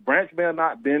reps. Branch may have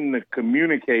not been the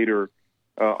communicator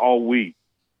all week.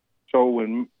 So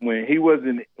when Malachi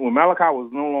was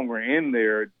no longer in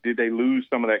there, did they lose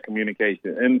some of that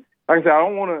communication? And like I said,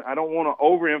 I don't want to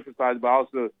overemphasize, but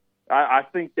also I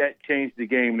think that changed the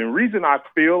game. And the reason I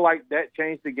feel like that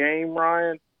changed the game,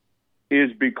 Ryan,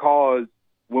 is because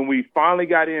when we finally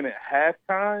got in at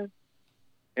halftime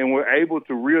and were able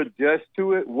to readjust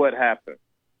to it, what happened?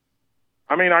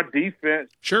 I mean, our defense,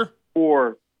 sure,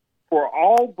 for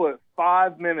all but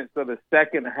 5 minutes of the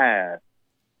second half,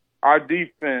 our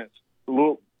defense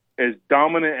looked as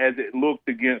dominant as it looked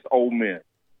against Ole Miss.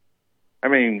 I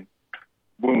mean,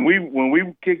 when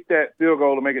we kicked that field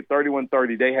goal to make it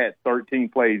 31-30, they had 13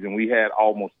 plays and we had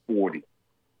almost 40.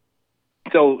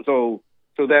 So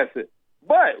that's it.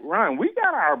 But Ryan, we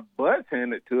got our butts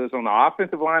handed to us on the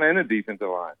offensive line and the defensive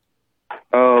line.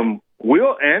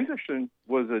 Will Anderson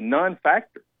was a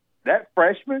non-factor. That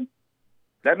freshman,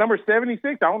 that number 76,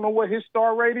 I don't know what his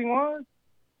star rating was,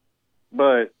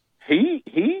 but he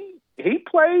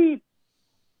played.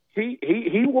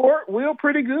 He worked Will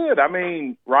pretty good. I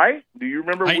mean, right? Do you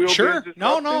remember Will? Sure.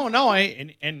 No.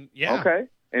 And yeah. Okay.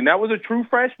 And that was a true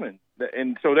freshman,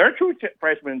 and so their true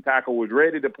freshman tackle was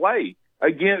ready to play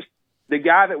against the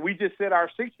guy that we just said our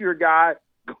 6-year guy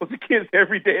goes against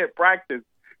every day at practice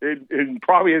and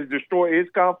probably has destroyed his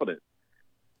confidence.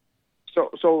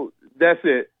 So that's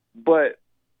it. But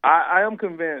I am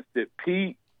convinced that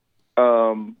Pete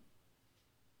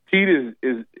is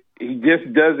he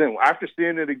just doesn't. After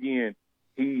seeing it again,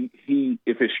 he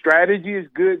if his strategy is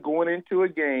good going into a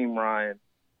game, Ryan,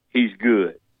 he's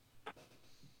good.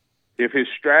 If his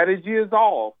strategy is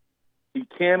off, he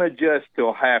can't adjust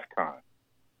till halftime.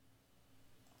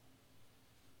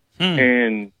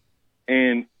 And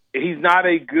he's not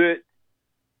a good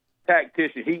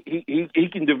tactician. He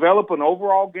can develop an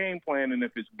overall game plan, and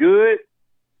if it's good,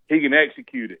 he can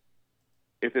execute it.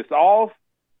 If it's off,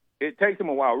 it takes him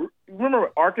a while.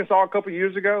 Remember Arkansas a couple of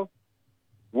years ago,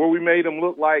 where we made them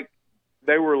look like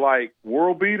they were like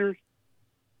world beaters?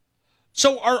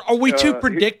 So are we too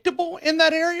predictable in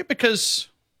that area? Because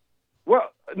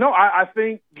no, I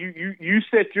think you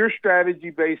set your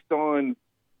strategy based on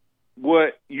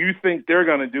what you think they're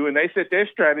going to do, and they set their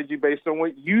strategy based on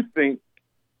what you think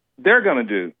they're going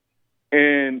to do.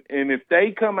 And if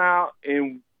they come out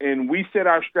and we set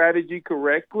our strategy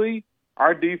correctly,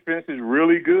 our defense is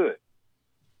really good.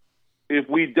 If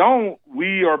we don't,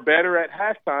 we are better at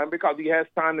halftime because he has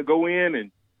time to go in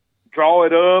and draw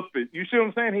it up. You see what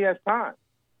I'm saying? He has time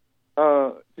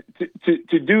to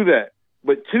do that.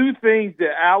 But two things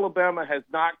that Alabama has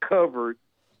not covered,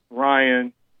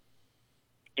 Ryan,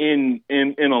 in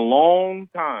a long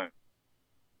time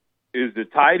is the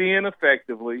tight end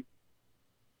effectively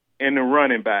and the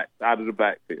running back out of the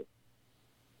backfield.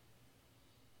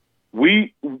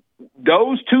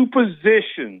 Those two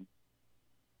positions,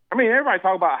 I mean, everybody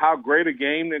talk about how great a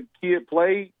game the kid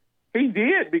played. He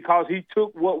did because he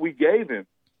took what we gave him.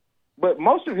 But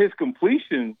most of his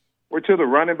completions were to the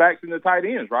running backs and the tight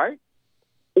ends, right?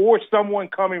 Or someone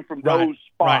coming from those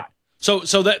spots. Right. So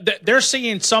that they're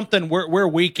seeing something we're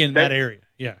weak in that area.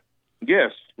 Yeah.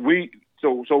 Yes. They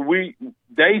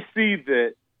see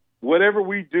that whatever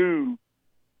we do,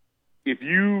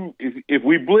 if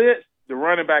we blitz, the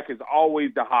running back is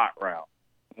always the hot route.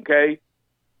 Okay?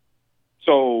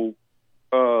 So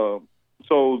they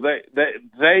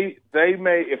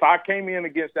may, if I came in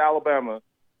against Alabama,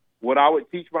 what I would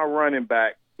teach my running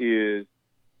back is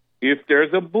if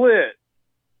there's a blitz,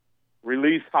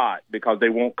 release hot because they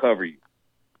won't cover you.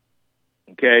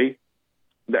 Okay?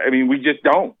 I mean, we just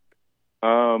don't.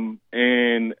 And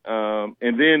then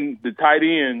the tight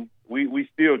end, we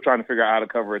still trying to figure out how to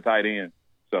cover a tight end.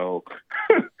 So,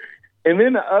 and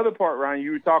then the other part, Ryan,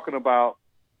 you were talking about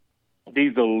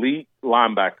these elite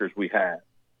linebackers we have.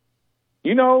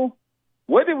 You know,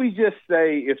 what did we just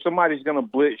say? If somebody's going to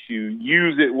blitz you,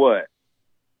 use it what?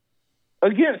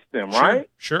 Against them, right?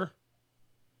 Sure.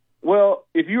 Well,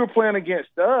 if you were playing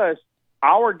against us,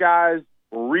 our guys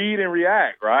read and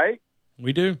react, right?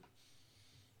 We do.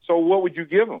 So what would you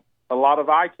give them? A lot of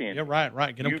eye candy. Yeah,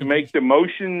 right. You make the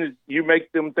motion. You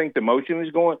make them think the motion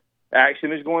is going,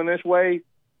 action is going this way,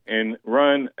 and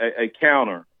run a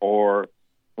counter or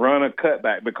run a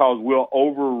cutback because we'll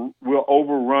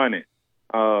overrun it.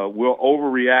 We'll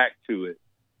overreact to it.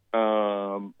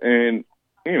 And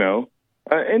you know,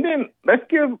 and And then let's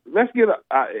give.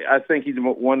 I think he's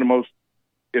one of the most,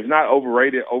 if not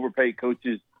overrated, overpaid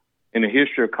coaches in the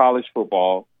history of college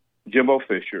football, Jimbo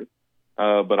Fisher.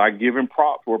 But I give him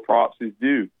props where props is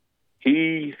due.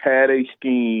 He had a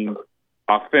scheme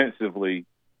offensively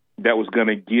that was going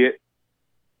to get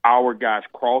our guys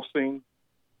crossing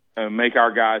and make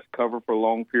our guys cover for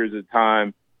long periods of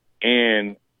time,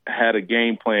 and had a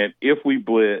game plan. If we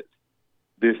blitz,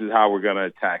 this is how we're going to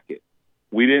attack it.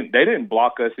 They didn't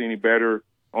block us any better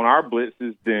on our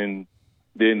blitzes than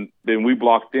we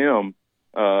blocked them.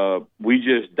 We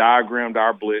just diagrammed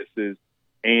our blitzes,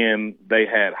 and they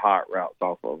had hot routes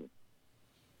off of them.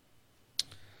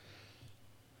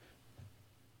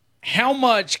 How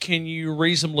much can you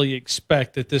reasonably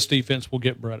expect that this defense will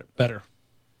get better?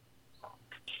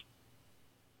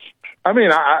 I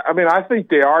think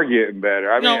they are getting better.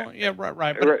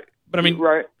 Right. But I mean,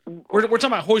 right. We're talking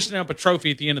about hoisting up a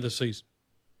trophy at the end of the season.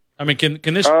 I mean,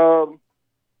 can this?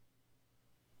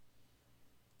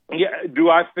 Yeah. Do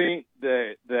I think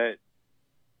that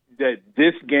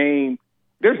this game?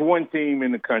 There's one team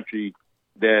in the country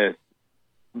that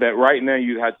right now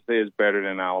you'd have to say is better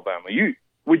than Alabama.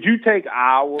 Would you take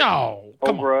Iowa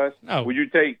over us? No. Would you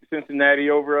take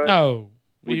Cincinnati over us? No.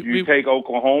 Would you take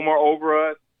Oklahoma over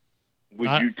us?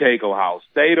 Would you take Ohio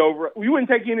State over us? You wouldn't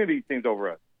take any of these teams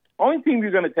over us. Only team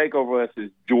you're going to take over us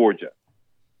is Georgia.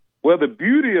 Well, the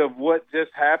beauty of what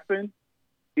just happened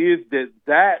is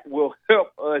that will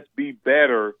help us be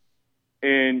better.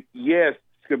 And, yes,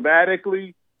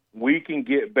 schematically, we can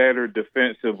get better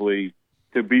defensively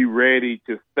to be ready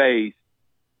to face.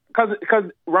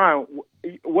 Because, Ryan,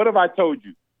 what have I told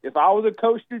you? If I was a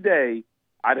coach today,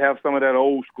 I'd have some of that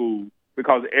old school,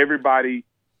 because everybody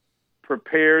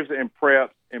prepares and preps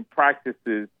and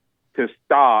practices to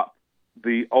stop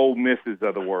the Ole Misses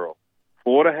of the world.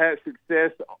 Florida had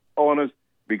success on us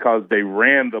because they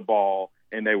ran the ball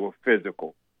and they were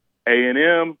physical.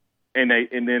 A&M, and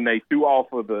then they threw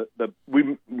off of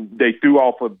they threw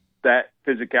off of that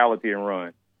physicality and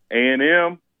run.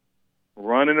 A&M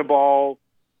running the ball,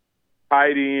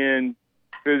 tight end,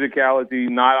 physicality,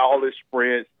 not all this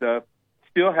spread stuff.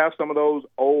 Still have some of those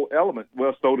old elements.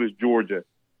 Well, so does Georgia,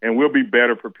 and we'll be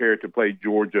better prepared to play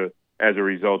Georgia as a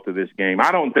result of this game.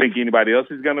 I don't think anybody else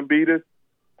is going to beat us,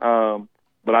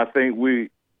 but I think we,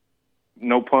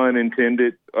 no pun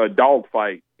intended, a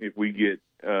dogfight if we get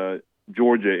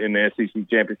Georgia in the SEC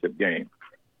championship game.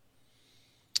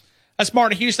 That's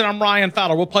Martin Houston. I'm Ryan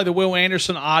Fowler. We'll play the Will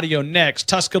Anderson audio next.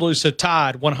 Tuscaloosa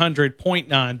Tide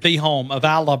 100.9, the home of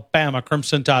Alabama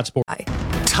Crimson Tide Sports.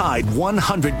 Tide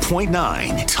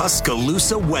 100.9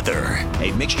 Tuscaloosa weather.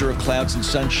 A mixture of clouds and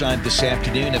sunshine this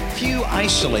afternoon. A few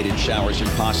isolated showers are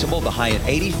possible. The high at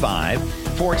 85.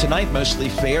 For tonight, mostly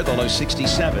fair, the low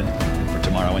 67. For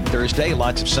tomorrow and Thursday,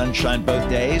 lots of sunshine both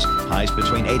days. Highs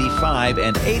between 85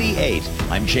 and 88.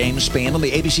 I'm James Spann on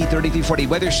the ABC 3340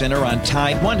 Weather Center on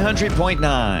Tide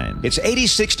 100.9. It's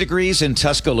 86 degrees in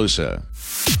Tuscaloosa.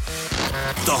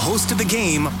 The host of the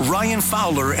game, Ryan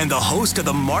Fowler, and the host of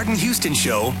the Martin Houston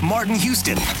Show, Martin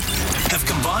Houston, have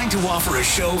combined to offer a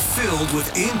show filled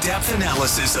with in-depth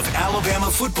analysis of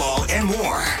Alabama football and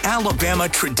more. Alabama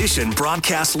Tradition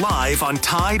broadcasts live on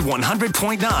Tide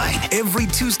 100.9 every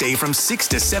Tuesday from 6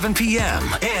 to 7 p.m.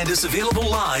 and is available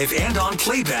live and on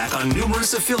playback on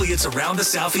numerous affiliates around the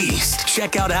Southeast.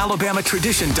 Check out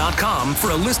alabamatradition.com for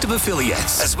a list of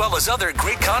affiliates, as well as other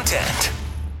great content.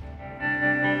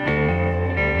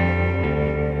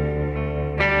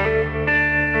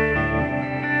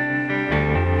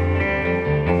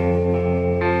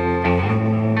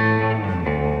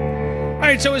 All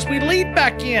right, so as we lead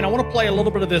back in, I want to play a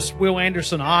little bit of this Will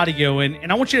Anderson audio,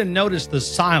 and I want you to notice the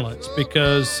silence,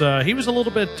 because he was a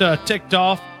little bit ticked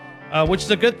off, which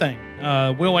is a good thing.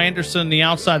 Will Anderson, the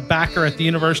outside backer at the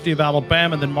University of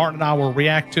Alabama, then Martin and I will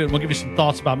react to it, and we'll give you some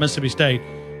thoughts about Mississippi State.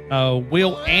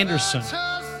 Will Anderson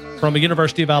from the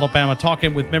University of Alabama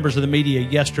talking with members of the media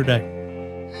yesterday.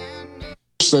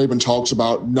 Saban talks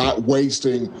about not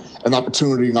wasting an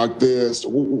opportunity like this.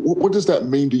 What does that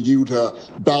mean to you to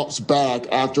bounce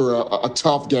back after a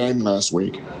tough game last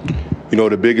week? You know,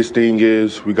 the biggest thing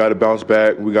is we got to bounce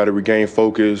back. We got to regain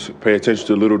focus, pay attention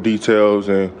to little details,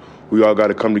 and we all got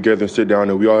to come together and sit down,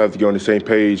 and we all have to get on the same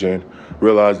page and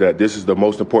realize that this is the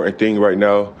most important thing right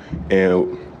now.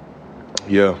 And,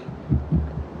 yeah.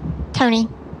 Tony.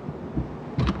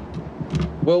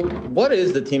 Well, what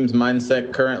is the team's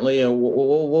mindset currently, and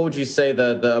what would you say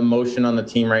the emotion on the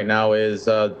team right now is?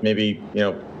 Maybe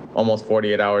almost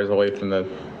 48 hours away from the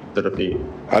defeat.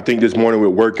 I think this morning with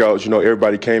workouts,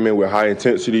 everybody came in with high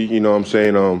intensity. You know what I'm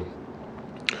saying?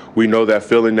 we know that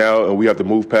feeling now, and we have to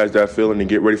move past that feeling and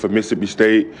get ready for Mississippi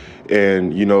State.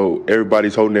 And, you know,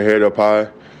 everybody's holding their head up high,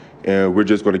 and we're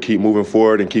just going to keep moving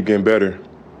forward and keep getting better.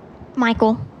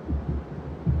 Michael.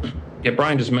 Yeah,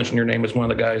 Brian just mentioned your name as one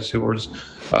of the guys who was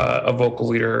a vocal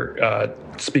leader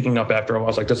speaking up after a while.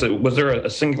 I was like, was there a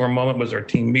singular moment? Was there a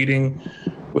team meeting?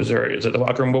 Is it the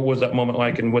locker room? What was that moment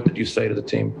like, and what did you say to the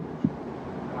team?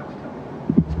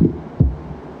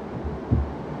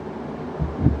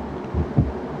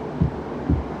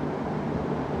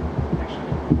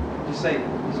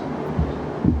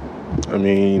 I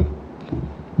mean,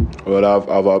 what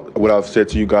I've said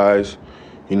to you guys,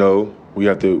 you know, we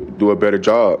have to do a better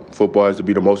job. Football has to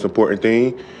be the most important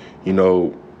thing. You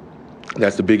know,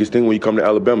 that's the biggest thing when you come to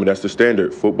Alabama. That's the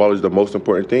standard. Football is the most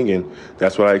important thing, and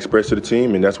that's what I express to the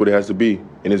team, and that's what it has to be,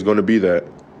 and it's going to be that.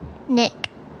 Nick.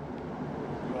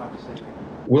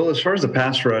 Will, as far as the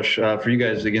pass rush for you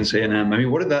guys against A&M, I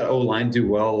mean, what did that O-line do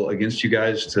well against you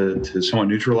guys to somewhat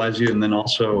neutralize you? And then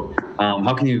also,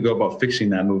 how can you go about fixing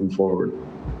that moving forward?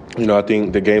 You know, I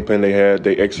think the game plan they had,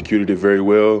 they executed it very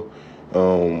well.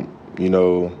 You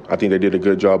know, I think they did a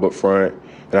good job up front.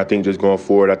 And I think just going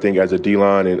forward, I think as a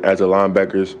D-line and as a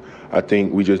linebackers, I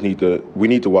think we just need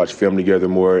to watch film together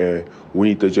more, and we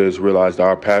need to just realize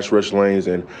our pass rush lanes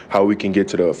and how we can get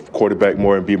to the quarterback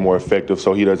more and be more effective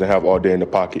so he doesn't have all day in the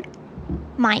pocket.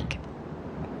 Mike.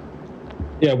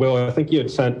 Yeah, Will, I think you had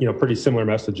sent, pretty similar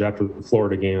message after the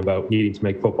Florida game about needing to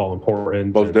make football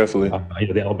important. Most definitely.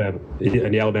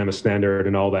 The Alabama standard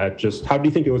and all that. Just how do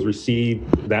you think it was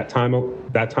received that time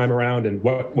around, and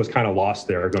what was kind of lost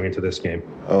there going into this game?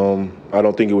 I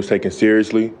don't think it was taken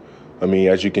seriously. I mean,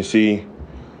 as you can see,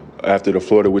 after the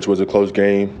Florida, which was a close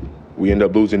game, we end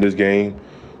up losing this game.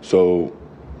 So,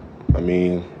 I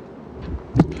mean,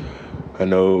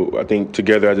 I think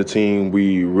together as a team,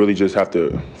 we really just have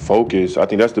to focus. I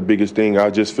think that's the biggest thing.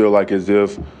 I just feel like as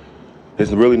if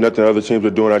there's really nothing other teams are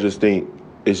doing. I just think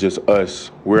it's just us.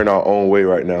 We're in our own way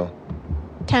right now.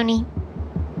 Tony.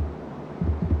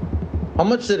 How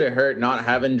much did it hurt not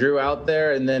having Drew out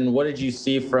there? And then what did you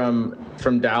see from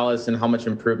Dallas, and how much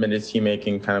improvement is he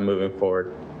making kind of moving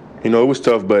forward? It was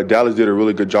tough, but Dallas did a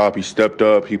really good job. He stepped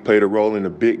up. He played a role in a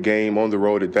big game on the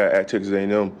road at Texas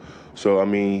A&M. So, I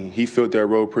mean, he filled that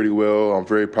role pretty well. I'm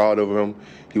very proud of him.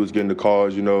 He was getting the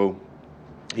calls,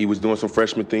 He was doing some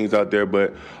freshman things out there,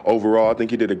 but overall, I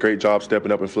think he did a great job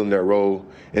stepping up and filling that role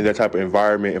in that type of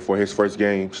environment and for his first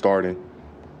game starting.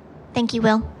 Thank you,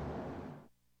 Will.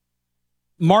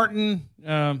 Martin,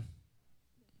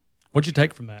 what'd you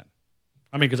take from that?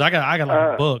 I mean, because I got like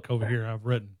a book over here I've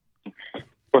written.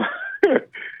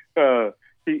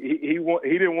 He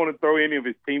didn't want to throw any of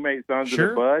his teammates under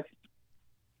the bus,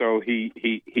 so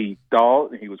he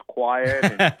stalled and he was quiet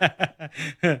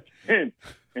and, and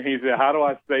he said, "How do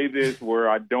I say this where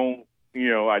I don't,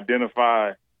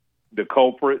 identify the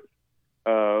culprits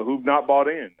who've not bought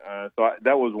in?" So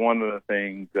that was one of the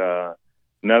things.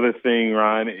 Another thing,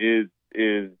 Ryan,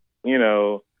 is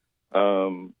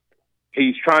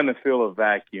he's trying to fill a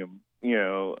vacuum,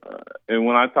 and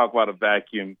when I talk about a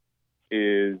vacuum,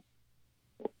 is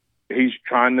he's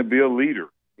trying to be a leader.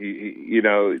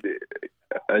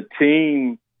 A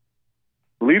team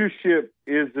leadership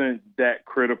isn't that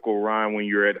critical, Ryan, when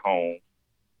you're at home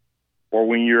or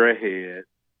when you're ahead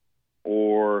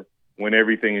or when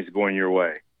everything is going your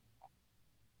way.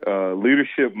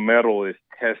 Leadership mettle is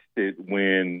tested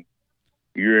when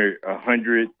you're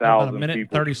 100,000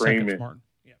 people screaming. Martin.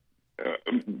 Yeah.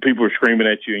 People are screaming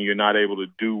at you, and you're not able to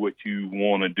do what you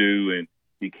want to do, and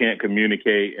you can't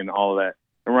communicate and all of that.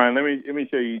 And Ryan, let me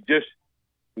show you just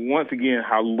once again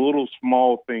how little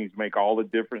small things make all the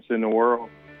difference in the world.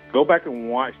 Go back and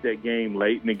watch that game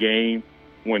late in the game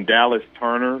when Dallas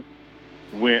Turner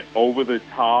went over the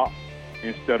top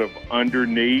instead of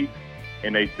underneath,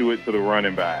 and they threw it to the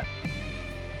running back.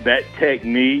 That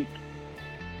technique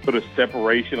put a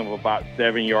separation of about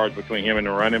 7 yards between him and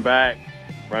the running back.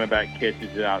 Running back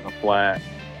catches it out in the flat.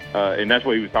 And that's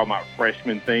what he was talking about,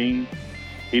 freshman things.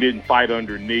 He didn't fight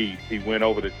underneath. He went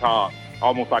over the top,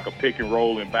 almost like a pick and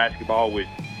roll in basketball, which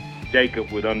Jacob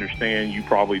would understand. You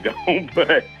probably don't,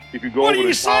 but if you go what over are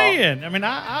you the top, saying? I mean,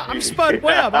 I'm Spud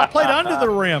Webb. I played under the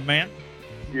rim, man.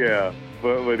 Yeah,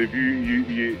 but if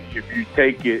you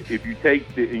take it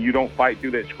and you don't fight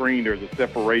through that screen, there's a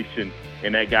separation,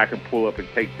 and that guy can pull up and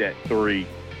take that three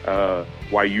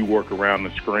while you work around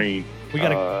the screen.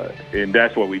 And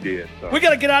that's what we did. So. We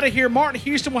got to get out of here. Martin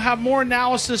Houston will have more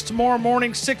analysis tomorrow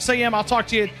morning, 6 a.m. I'll talk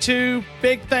to you at 2.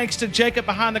 Big thanks to Jacob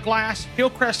behind the glass.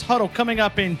 Hillcrest Huddle coming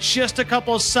up in just a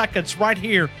couple of seconds right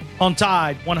here on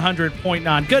Tide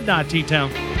 100.9. Good night,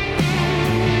 T-Town.